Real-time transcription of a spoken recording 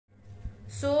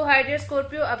So, hi dear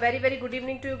Scorpio, a very good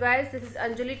evening to you guys. This is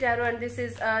Anjali Tarot and this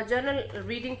is a journal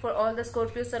reading for all the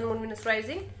Scorpio Sun, Moon, Venus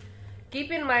rising.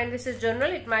 Keep in mind this is journal,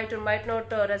 it might or might not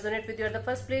resonate with you at the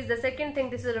first place. The second thing,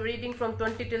 this is a reading from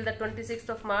 20 till the 26th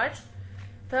of March.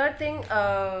 Third thing,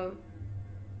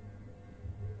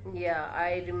 yeah,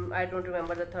 I don't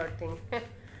remember the third thing.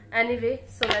 Anyway,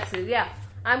 so let's see. Yeah,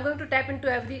 I'm going to tap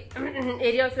into every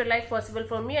area of your life possible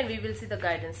for me and we will see the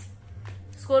guidance.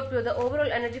 Scorpio, the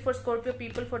overall energy for Scorpio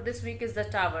people for this week is the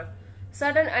Tower.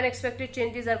 Sudden unexpected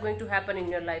changes are going to happen in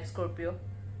your life, Scorpio.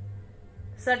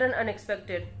 Sudden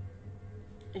unexpected.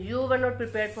 You were not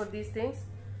prepared for these things,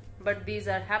 but these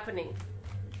are happening.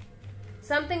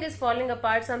 Something is falling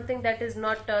apart, something that is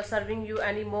not serving you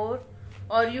anymore,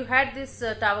 or you had this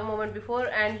Tower moment before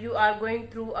and you are going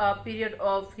through a period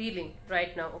of healing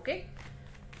right now, okay?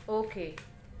 Okay,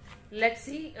 let's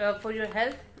see for your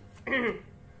health.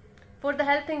 For the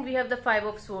health thing, we have the Five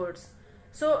of Swords.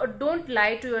 So don't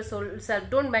lie to yourself.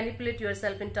 Don't manipulate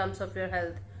yourself in terms of your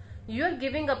health. You are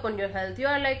giving up on your health. You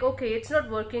are like, okay, it's not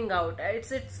working out.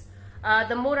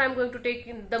 The more I'm going to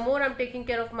the more I'm taking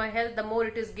care of my health, the more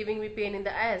it is giving me pain in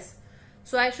the ass.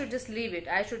 So I should just leave it.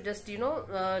 I should just,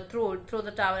 throw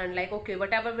the towel and like, okay,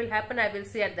 whatever will happen, I will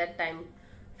see at that time.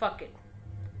 Fuck it.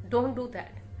 Don't do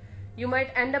that. You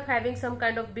might end up having some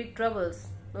kind of big troubles.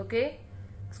 Okay,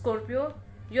 Scorpio.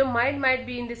 Your mind might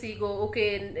be in this ego,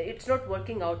 okay, it's not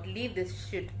working out, leave this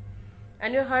shit.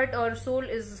 And your heart or soul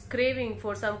is craving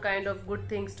for some kind of good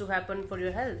things to happen for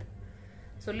your health.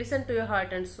 So listen to your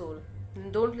heart and soul.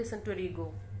 Don't listen to your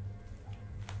ego.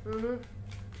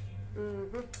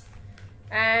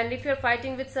 And if you're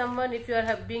fighting with someone, if you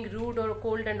are being rude or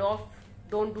cold and off,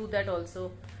 don't do that also.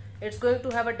 It's going to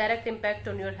have a direct impact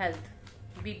on your health.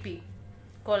 BP,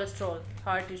 cholesterol,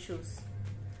 heart issues.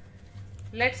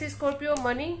 Let's see, Scorpio,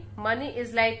 money. Money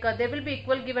is like there will be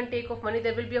equal give and take of money.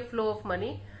 There will be a flow of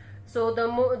money. So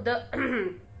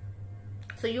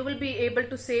so you will be able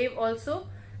to save also,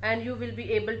 and you will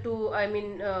be able to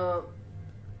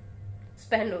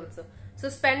spend also. So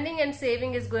spending and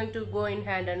saving is going to go in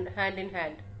hand in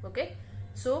hand. Okay.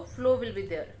 So flow will be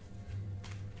there.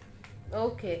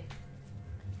 Okay.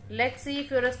 Let's see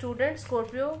if you're a student,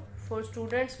 Scorpio. For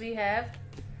students, we have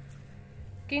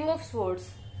King of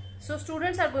Swords. So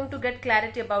students are going to get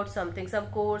clarity about something, some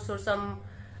course or some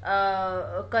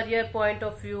career point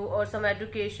of view or some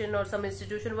education or some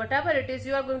institution, whatever it is,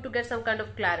 you are going to get some kind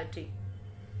of clarity.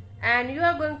 And you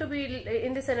are going to be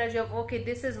in this energy of, okay,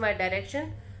 this is my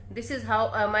direction. This is how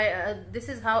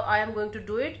I am going to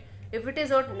do it. If it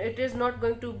is not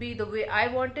going to be the way I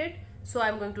want it, so I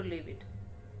am going to leave it.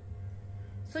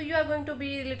 So you are going to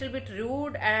be a little bit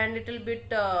rude and little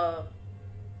bit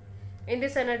in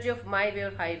this energy of my way or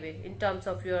highway in terms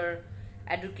of your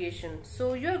education.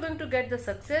 So you are going to get the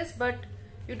success, but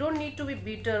you don't need to be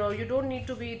bitter or you don't need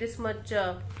to be this much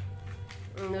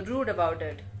rude about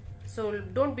it. So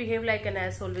don't behave like an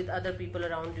asshole with other people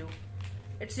around you.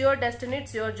 It's your destiny,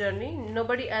 it's your journey.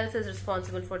 Nobody else is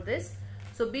responsible for this.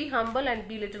 So be humble and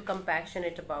be little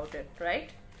compassionate about it,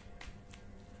 right?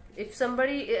 If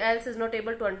somebody else is not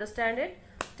able to understand it,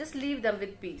 just leave them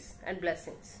with peace and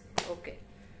blessings. Okay.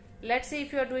 Let's see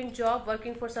if you are doing job,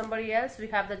 working for somebody else. We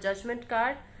have the Judgment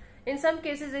card. In some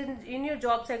cases, in your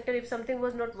job sector, if something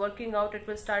was not working out, it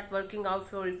will start working out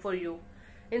for you.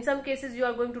 In some cases, you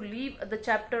are going to leave the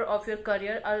chapter of your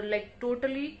career, or like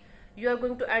totally, you are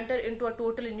going to enter into a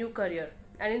totally new career.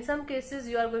 And in some cases,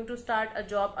 you are going to start a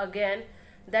job again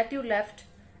that you left,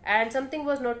 and something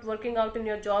was not working out in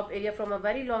your job area from a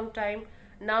very long time.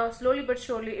 Now, slowly but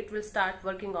surely, it will start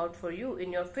working out for you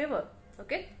in your favor.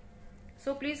 Okay.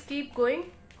 So please keep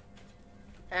going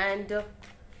and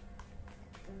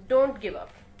don't give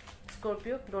up,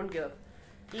 Scorpio, don't give up.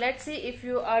 Let's see if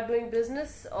you are doing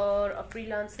business or a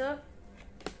freelancer.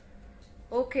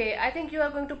 Okay, I think you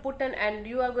are going to put an end,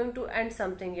 you are going to end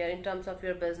something here in terms of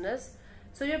your business.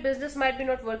 So your business might be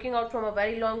not working out from a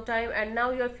very long time and now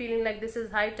you are feeling like this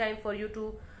is high time for you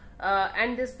to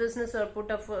end this business or put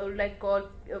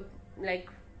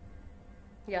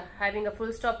having a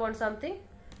full stop on something.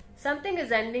 Something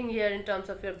is ending here in terms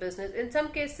of your business. In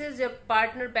some cases, your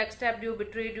partner backstabbed you,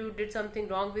 betrayed you, did something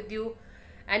wrong with you,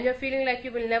 and you're feeling like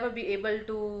you will never be able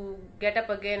to get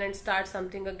up again and start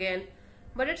something again.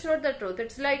 But it's not the truth.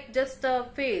 It's like just a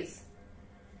phase.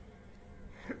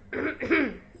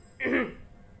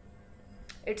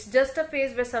 It's just a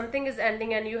phase where something is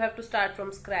ending and you have to start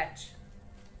from scratch.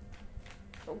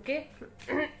 Okay?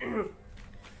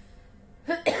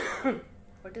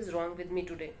 What is wrong with me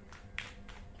today?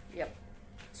 Yep.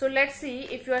 So let's see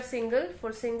if you are single.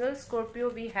 For single Scorpio,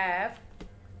 we have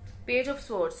Page of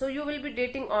Swords. So you will be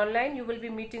dating online, you will be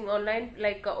meeting online,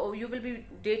 like you will be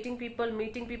dating people,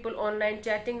 meeting people online,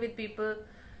 chatting with people,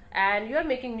 and you are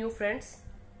making new friends.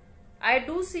 I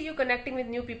do see you connecting with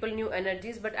new people, new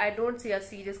energies, but I don't see a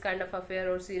serious kind of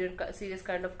affair or serious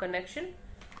kind of connection.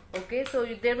 Okay, so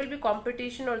there will be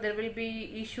competition or there will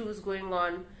be issues going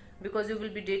on because you will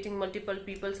be dating multiple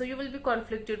people. So you will be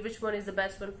conflicted, which one is the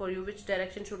best one for you, which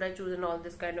direction should I choose, and all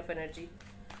this kind of energy.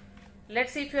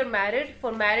 Let's see if you're married.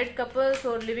 For married couples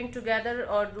or living together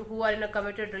or who are in a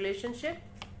committed relationship,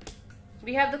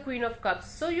 we have the Queen of Cups.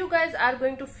 So you guys are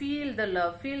going to feel the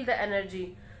love, feel the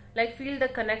energy, like feel the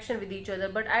connection with each other,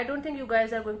 but I don't think you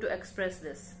guys are going to express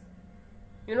this.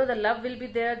 You know, the love will be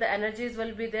there, the energies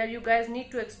will be there. You guys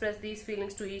need to express these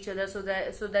feelings to each other so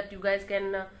that you guys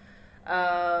can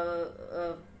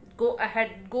go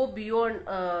ahead, go beyond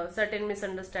certain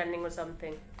misunderstanding or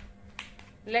something.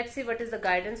 Let's see what is the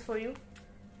guidance for you.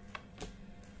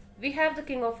 We have the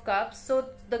King of Cups. So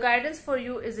the guidance for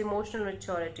you is emotional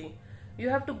maturity. You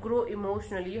have to grow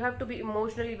emotionally. You have to be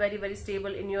emotionally very, very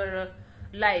stable in your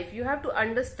life. You have to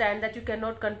understand that you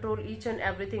cannot control each and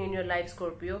everything in your life,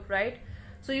 Scorpio, right?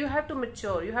 So you have to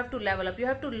mature, you have to level up, you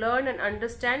have to learn and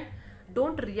understand.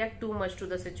 Don't react too much to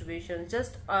the situation.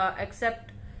 Just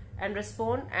accept and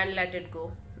respond and let it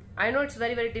go. I know it's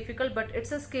very, very difficult, but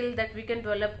it's a skill that we can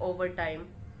develop over time.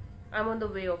 I'm on the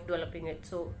way of developing it,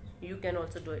 so you can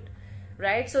also do it,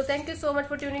 right? So thank you so much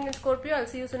for tuning in, Scorpio. I'll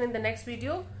see you soon in the next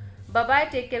video. Bye bye,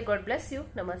 take care, God bless you,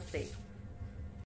 namaste.